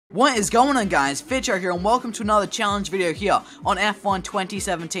What is going on, guys? Fitcho here, and welcome to another challenge video here on F1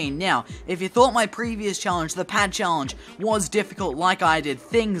 2017. Now, if you thought my previous challenge, the pad challenge, was difficult like I did,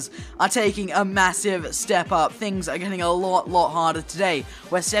 things are taking a massive step up. Things are getting a lot harder today.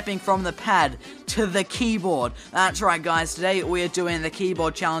 We're stepping from the pad to the keyboard. That's right, guys. Today we are doing the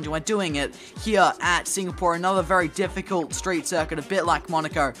keyboard challenge, and we're doing it here at Singapore. Another very difficult street circuit, a bit like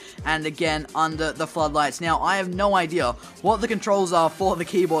Monaco, and again, under the floodlights. Now, I have no idea what the controls are for the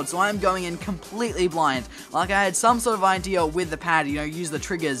keyboard, so I'm going in completely blind. Like, I had some sort of idea with the pad, you know, use the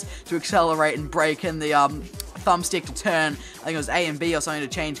triggers to accelerate and brake, and the thumbstick to turn, I think it was A and B or something to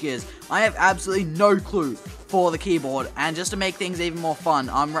change gears. I have absolutely no clue for the keyboard, and just to make things even more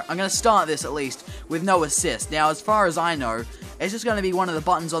fun, I'm going to start this at least with no assist. Now, as far as I know, it's just going to be one of the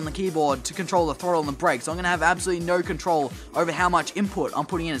buttons on the keyboard to control the throttle and the brakes. So I'm going to have absolutely no control over how much input I'm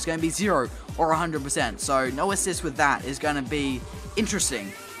putting in. It's going to be 0 or 100%, so no assist with that is going to be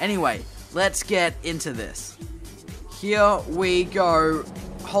interesting. Anyway, let's get into this. Here we go.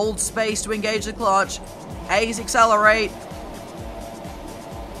 Hold space to engage the clutch. A's accelerate.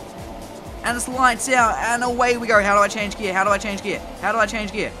 And it's lights out, and away we go. How do I change gear? How do I change gear? How do I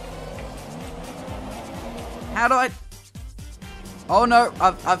change gear? How do I... Oh no,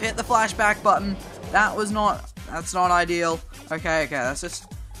 I've hit the flashback button. That's not ideal. Okay,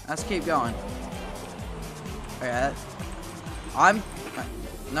 let's keep going. Okay,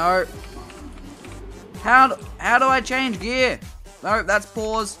 no. How do I change gear? No, that's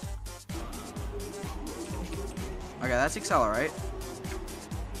pause. Okay, that's accelerate.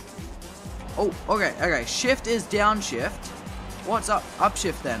 Oh, okay. Shift is downshift. What's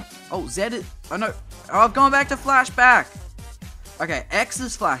upshift then? Oh, Z is... Oh, no. Oh, I've gone back to flashback. Okay, X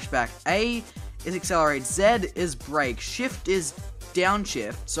is flashback. A is accelerate. Z is brake. Shift is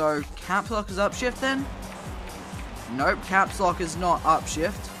downshift. So, caps lock is upshift then? Nope, caps lock is not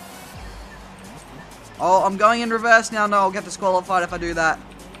upshift. Oh, I'm going in reverse now. No, I'll get disqualified if I do that.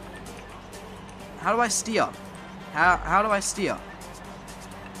 How do I steer? How do I steer?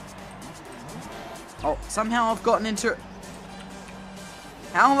 Oh, somehow I've gotten into...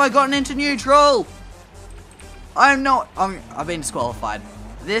 How have I gotten into neutral? I've been disqualified.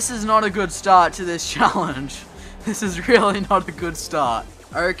 This is not a good start to this challenge. This is really not a good start.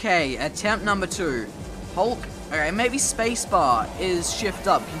 Okay, attempt number 2. Hold... Okay, maybe spacebar is shift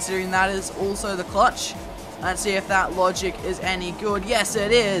up, considering that is also the clutch. Let's see if that logic is any good. Yes,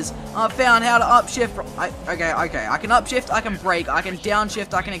 it is. I found how to upshift. Okay. I can upshift, I can brake, I can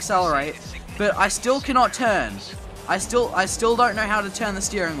downshift, I can accelerate, but I still cannot turn. I still don't know how to turn the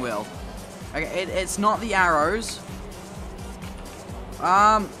steering wheel. Okay, it's not the arrows.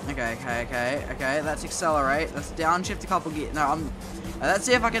 Okay. Let's accelerate. Let's downshift a couple gears. No, let's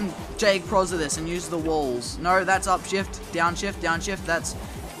see if I can Jake Prosser this and use the walls. No, that's upshift, downshift. That's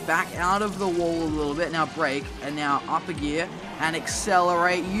back out of the wall a little bit. Now brake, and now up a gear and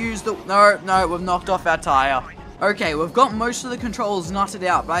accelerate. Use the... No, we've knocked off our tire. Okay, we've got most of the controls nutted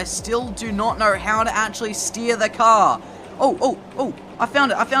out, but I still do not know how to actually steer the car. Oh, I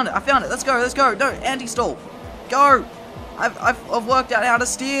found it. Let's go. No, anti-stall. Go. I've worked out how to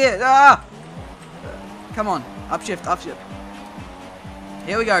steer. Come on, upshift.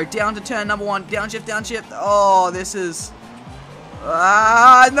 Here we go, down to turn number 1, downshift. Oh, this is...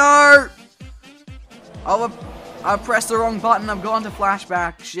 no! Oh, I pressed the wrong button, I've gone to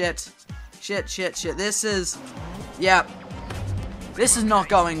flashback. Shit. This is... Yeah. This is not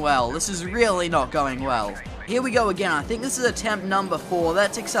going well. This is really not going well. Here we go again. I think this is attempt number 4.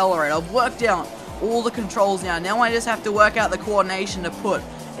 Let's accelerate. I've worked out all the controls now. Now I just have to work out the coordination to put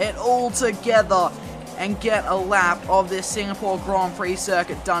it all together and get a lap of this Singapore Grand Prix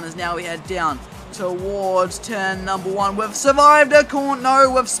circuit done, as now we head down towards turn number 1. We've survived a corner.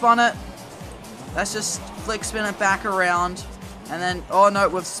 No, we've spun it. Let's just flick spin it back around. And then, oh no,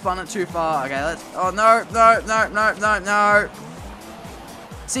 we've spun it too far. Okay, let's, oh no.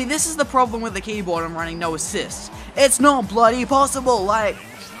 See, this is the problem with the keyboard. I'm running no assist. It's not bloody possible. Like,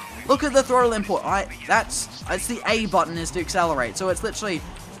 look at the throttle input. It's the A button is to accelerate. So it's literally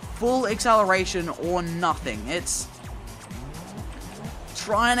full acceleration or nothing. It's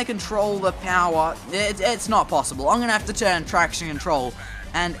trying to control the power. It's not possible. I'm going to have to turn traction control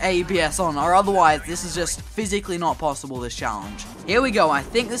and ABS on, or otherwise this is just physically not possible, this challenge. Here we go. I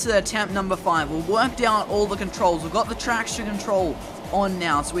think this is attempt number 5. We've worked out all the controls. We've got the traction control on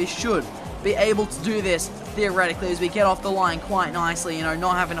now, so we should be able to do this theoretically as we get off the line quite nicely, you know,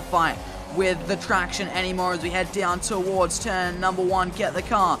 not having to fight with the traction anymore as we head down towards turn number 1. Get the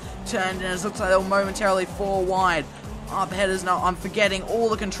car turned, and it looks like they'll momentarily fall wide. Up ahead is now, I'm forgetting all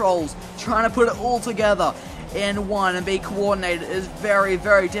the controls, trying to put it all together. in one and be coordinated is very,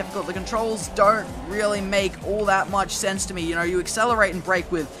 very difficult. The controls don't really make all that much sense to me. You know, you accelerate and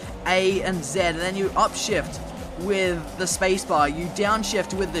brake with A and Z, and then you upshift with the spacebar. You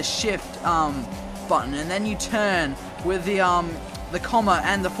downshift with the shift button, and then you turn with the comma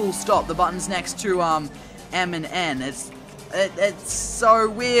and the full stop. The buttons next to M and N. It's so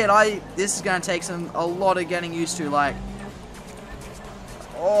weird. This is gonna take a lot of getting used to. Like,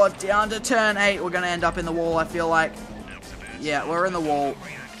 oh, down to turn 8, we're gonna end up in the wall. I feel like, yeah, we're in the wall.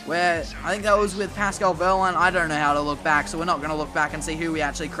 Where I think that was with Pascal Wehrlein. I don't know how to look back, so we're not gonna look back and see who we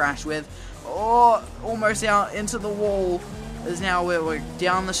actually crashed with. Oh, almost out into the wall. As now we're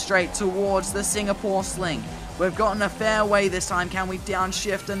down the straight towards the Singapore sling. We've gotten a fair way this time. Can we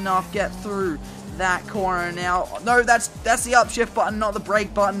downshift enough, get through that corner now? No, that's the upshift button, not the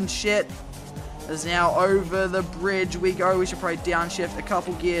brake button. Shit. As now over the bridge we go. We should probably downshift a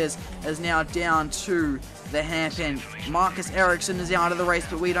couple gears. As now down to the hairpin. Marcus Ericsson is out of the race,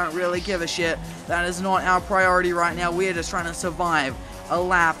 but we don't really give a shit. That is not our priority right now. We're just trying to survive a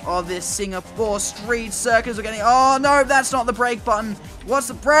lap of this Singapore street circus. We're getting, oh no, that's not the brake button. What's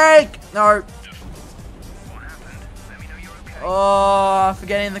the brake? No. Oh,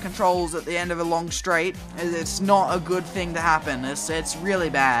 forgetting the controls at the end of a long straight. It's not a good thing to happen. It's really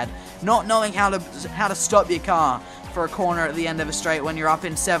bad. Not knowing how to stop your car for a corner at the end of a straight when you're up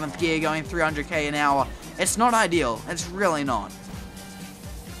in 7th gear going 300k an hour. It's not ideal. It's really not.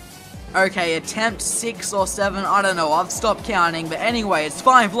 Okay, attempt 6 or 7, I don't know, I've stopped counting, but anyway, it's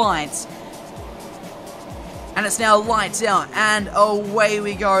 5 lights. And it's now lights out, and away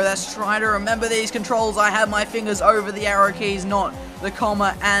we go. Let's try to remember these controls. I have my fingers over the arrow keys, not the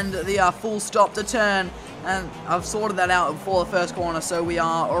comma and the full stop to turn. And I've sorted that out before the first corner, so we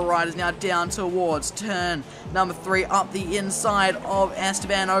are alright. It's now down towards turn number 3, up the inside of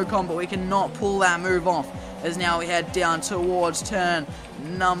Esteban Ocon, but we cannot pull that move off. As now we head down towards turn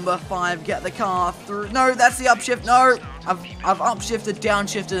number 5, get the car through. No, that's the upshift. No, I've upshifted,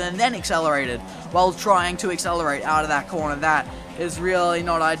 downshifted, and then accelerated while trying to accelerate out of that corner. That is really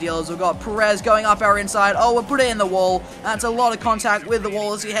not ideal, as we've got Perez going up our inside. Oh, we'll put it in the wall. That's a lot of contact with the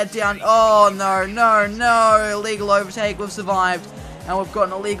wall as we head down. Oh, no, no, no. Illegal overtake. We've survived. And we've got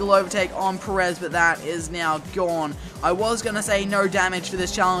an illegal overtake on Perez, but that is now gone. I was going to say no damage for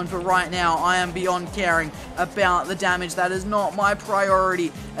this challenge, but right now I am beyond caring about the damage. That is not my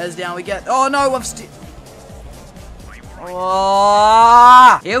priority. As now we get... Oh, no,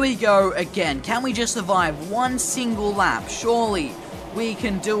 here we go again. Can we just survive one single lap? Surely we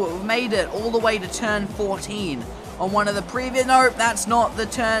can do it. We've made it all the way to turn 14 on one of the previous... Nope, that's not the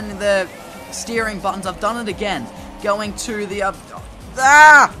turn, the steering buttons. I've done it again. Going to the up...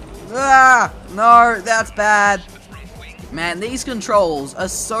 no, that's bad. Man, these controls are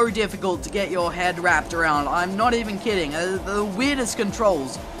so difficult to get your head wrapped around. I'm not even kidding. The weirdest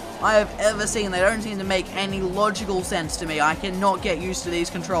controls I have ever seen. They don't seem to make any logical sense to me. I cannot get used to these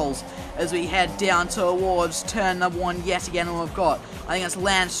controls as we head down towards turn number 1 yet again. And we've got, I think it's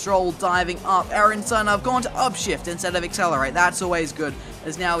Lance Stroll diving up our inside. I've gone to upshift instead of accelerate. That's always good.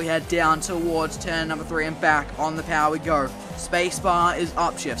 As now we head down towards turn number 3 and back on the power we go. Spacebar is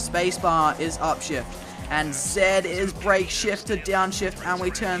upshift. Spacebar is upshift. And Z is brake shift to downshift, and we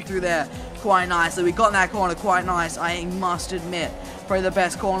turn through there quite nicely. We got that corner quite nice, I must admit. Probably the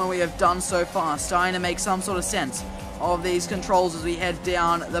best corner we have done so far. Starting to make some sort of sense of these controls as we head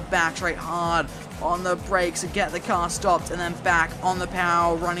down the back straight hard on the brakes and get the car stopped, and then back on the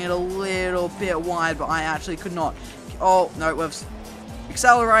power, running it a little bit wide, but I actually could not. Oh, no, we've...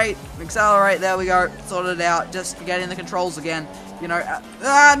 Accelerate, there we go, sorted it out, just forgetting the controls again, you know,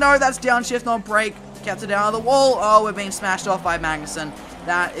 no, that's downshift, not brake, kept it out of the wall. Oh, we're being smashed off by Magnussen.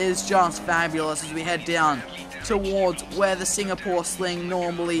 That is just fabulous as we head down towards where the Singapore sling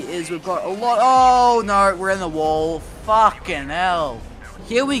normally is. We've got a lot, oh no, we're in the wall, fucking hell.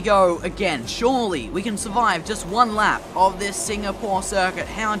 Here we go again. Surely we can survive just one lap of this Singapore circuit.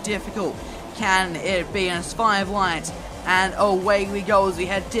 How difficult can it be? And it's 5 lights. And away we go as we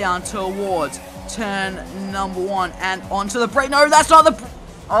head down towards turn number 1 and onto the brake. No, that's not the...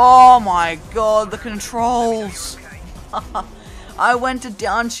 Oh my god, the controls. I went to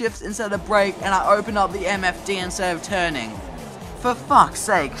downshift instead of brake, and I opened up the MFD instead of turning. For fuck's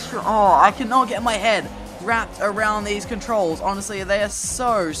sake. Oh, I cannot get my head wrapped around these controls. Honestly, they are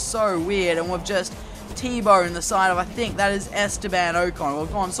so weird, and we've just T-boned the side of, I think that is Esteban Ocon.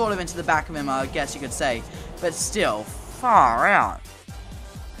 We've gone sort of into the back of him, I guess you could say. But still, far out.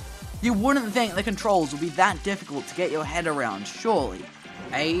 You wouldn't think the controls would be that difficult to get your head around, surely.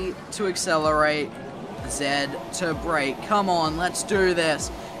 A to accelerate, Z to brake. Come on, let's do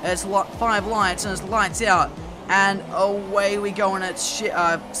this. It's 5 lights and it's lights out. And away we go on its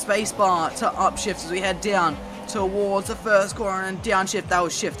spacebar to upshift as we head down towards the first corner and downshift. That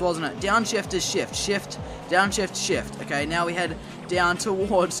was shift, wasn't it? Downshift is shift. Shift, downshift, shift. Okay, now we head down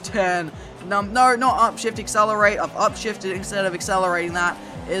towards turn. No, not upshift, accelerate. I've upshifted instead of accelerating. That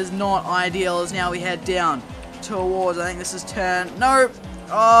is not ideal as now we head down towards, I think this is turn. Nope.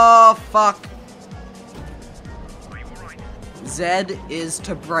 Oh, fuck. Z is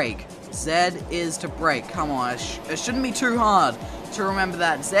to brake. Z is to brake. Come on, it shouldn't be too hard to remember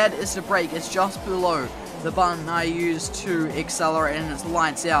that. Z is to brake. It's just below the button I use to accelerate, and it's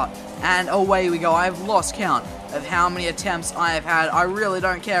lights out. And away we go. I've lost count of how many attempts I have had. I really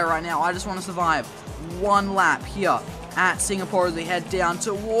don't care right now. I just want to survive one lap here at Singapore as we head down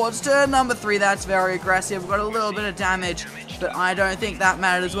towards turn number 3. That's very aggressive. We've got a little bit of damage, but I don't think that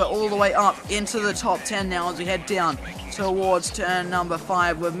matters. We're all the way up into the top 10 now as we head down towards turn number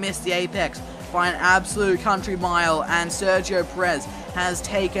 5. We've missed the apex by an absolute country mile, and Sergio Perez has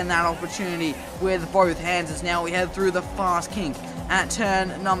taken that opportunity with both hands as now we head through the fast kink at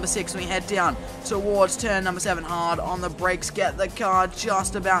turn number 6. We head down towards turn number 7. Hard on the brakes, get the car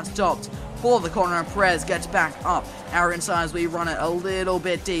just about stopped for the corner, and Perez gets back up our inside as we run it a little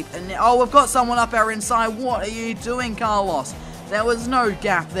bit deep. And oh, we've got someone up our inside. What are you doing, Carlos? There was no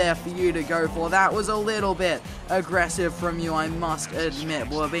gap there for you to go for. That was a little bit aggressive from you, I must admit.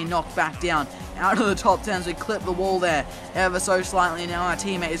 We'll have been knocked back down out of the top 10 as we clip the wall there ever so slightly. Now our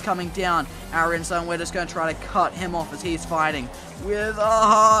teammate is coming down our inside, and we're just going to try to cut him off as he's fighting with a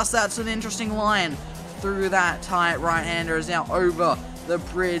Haas. That's an interesting line through that tight right-hander. Is now over the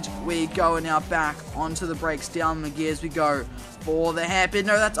bridge we go, and now back onto the brakes, down the gears we go for the hairpin.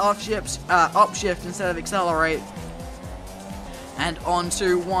 No, that's upshift instead of accelerate. And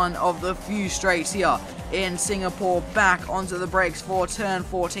onto one of the few straights here in Singapore, back onto the brakes for turn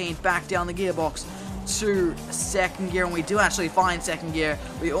 14, back down the gearbox to second gear, and we do actually find second gear.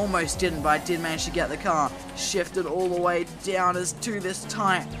 We almost didn't, but I did manage to get the car shifted all the way down as to this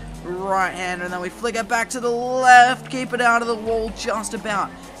tight right hand, and then we flick it back to the left, keep it out of the wall just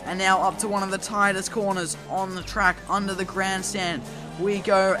about, and now up to one of the tightest corners on the track under the grandstand we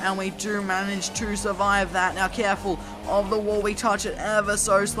go, and we do manage to survive that. Now careful of the wall, we touch it ever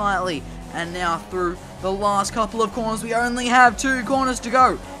so slightly, and now through the last couple of corners, we only have 2 corners to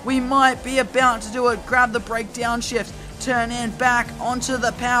go. We might be about to do it. Grab the brake, downshift, turn in, back onto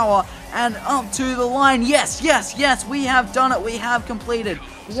the power, and up to the line. Yes, yes, yes, we have done it. We have completed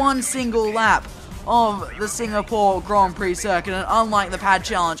one single lap of the Singapore Grand Prix circuit, and unlike the pad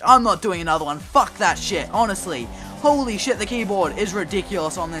challenge, I'm not doing another one. Fuck that shit, honestly. Holy shit, the keyboard is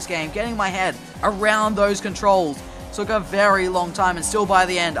ridiculous on this game. Getting my head around those controls took a very long time, and still by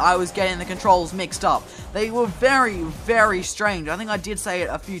the end, I was getting the controls mixed up. They were very, very strange. I think I did say it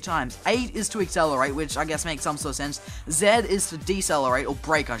a few times. 8 is to accelerate, which I guess makes some sort of sense. Z is to decelerate, or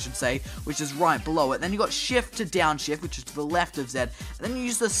brake I should say, which is right below it. Then you got shift to downshift, which is to the left of Z. And then you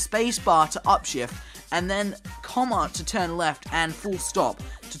use the space bar to upshift, and then comma to turn left, and full stop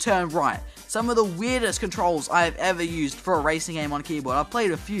to turn right. Some of the weirdest controls I have ever used for a racing game on a keyboard. I've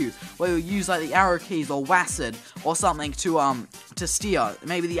played a few where you use like the arrow keys or WASD or something to steer.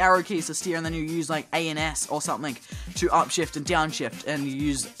 Maybe the arrow keys to steer, and then you use like A and S or something to upshift and downshift, and you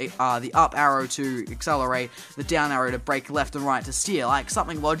use the up arrow to accelerate, the down arrow to brake left and right to steer, like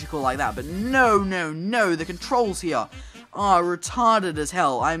something logical like that. But no, no, no, the controls here are retarded as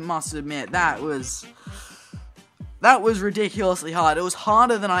hell. I must admit, that was ridiculously hard. It was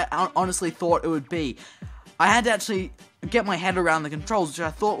harder than I honestly thought it would be. I had to actually get my head around the controls, which I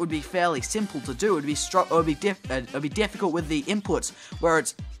thought would be fairly simple to do. It would be difficult with the inputs, where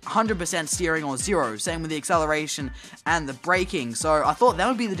it's 100% steering or 0. Same with the acceleration and the braking. So I thought that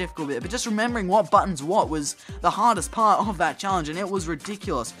would be the difficult bit. But just remembering what buttons what was the hardest part of that challenge, and it was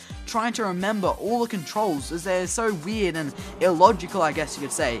ridiculous. Trying to remember all the controls, as they're so weird and illogical, I guess you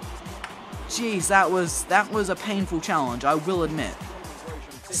could say. Jeez, that was a painful challenge, I will admit.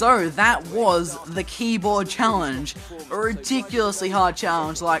 So that was the keyboard challenge. A ridiculously hard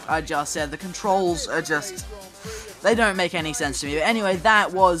challenge, like I just said. The controls are just, they don't make any sense to me. But anyway,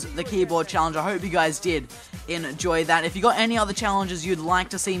 that was the keyboard challenge. I hope you guys did enjoy that. If you got any other challenges you'd like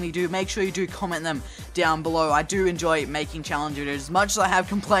to see me do, make sure you do comment them down below. I do enjoy making challenge videos, as much as I have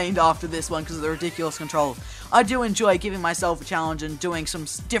complained after this one because of the ridiculous controls. I do enjoy giving myself a challenge and doing some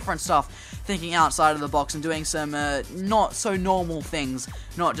different stuff, thinking outside of the box and doing some not so normal things,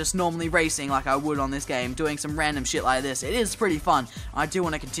 not just normally racing like I would on this game, doing some random shit like this. It is pretty fun. I do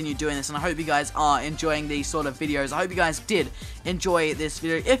want to continue doing this, and I hope you guys are enjoying these sort of videos. I hope you guys did enjoy this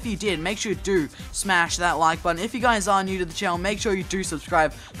video. If you did, make sure you do smash that like button. If you guys are new to the channel, make sure you do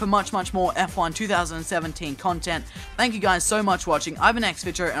subscribe for much, much more F1 2017 2017 content. Thank you guys so much for watching. I've been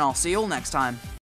XFitcher, and I'll see you all next time.